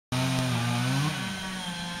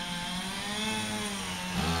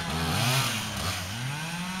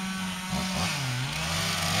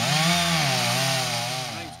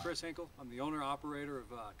Chris Hinkle. I'm the owner-operator of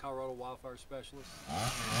Colorado Wildfire Specialists.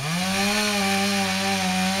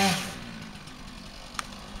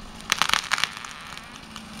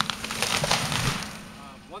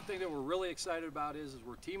 One thing that we're really excited about is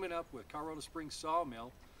we're teaming up with Colorado Springs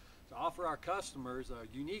Sawmill to offer our customers a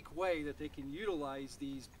unique way that they can utilize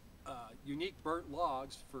these unique burnt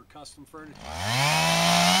logs for custom furniture.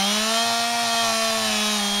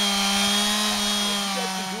 You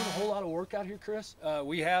guys been doing a whole lot of work out here, Chris?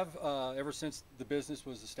 We have ever since the business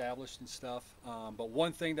was established and stuff. But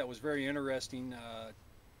one thing that was very interesting,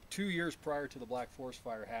 2 years prior to the Black Forest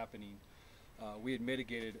Fire happening, we had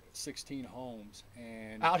mitigated 16 homes,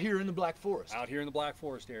 and Out here in the Black Forest? Out here in the Black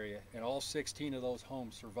Forest area, and all 16 of those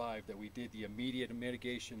homes survived that we did the immediate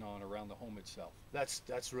mitigation on around the home itself.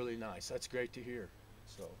 That's really nice. That's great to hear.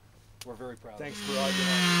 So we're very proud. Thanks of for all your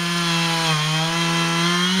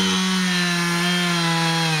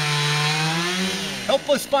help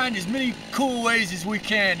us find as many cool ways as we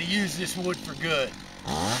can to use this wood for good.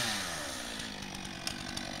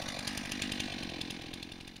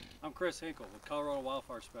 I'm Chris Hinkle with Colorado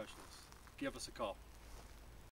Wildfire Specialists. Give us a call.